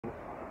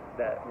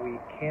that we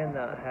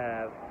cannot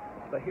have.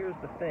 But here's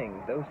the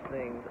thing, those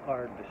things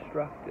are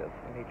destructive,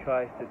 and he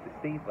tries to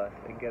deceive us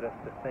and get us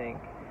to think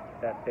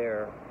that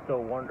they're so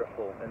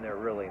wonderful, and they're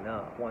really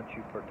not once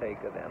you partake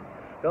of them.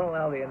 Don't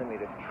allow the enemy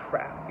to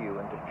trap you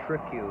and to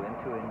trick you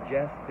into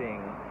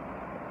ingesting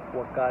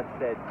what God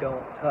said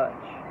don't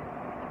touch,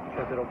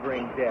 because it'll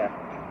bring death.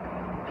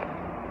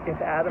 If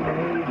Adam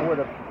and Eve would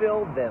have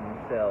filled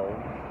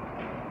themselves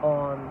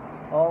on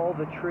all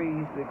the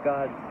trees that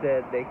God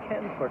said they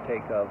can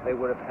partake of, they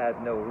would have had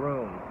no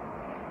room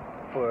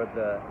for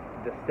the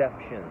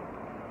deception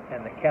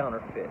and the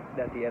counterfeit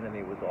that the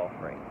enemy was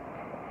offering.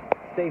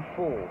 Stay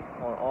full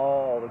on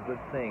all the good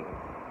things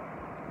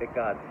that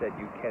God said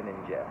you can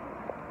ingest.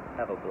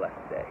 Have a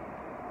blessed day.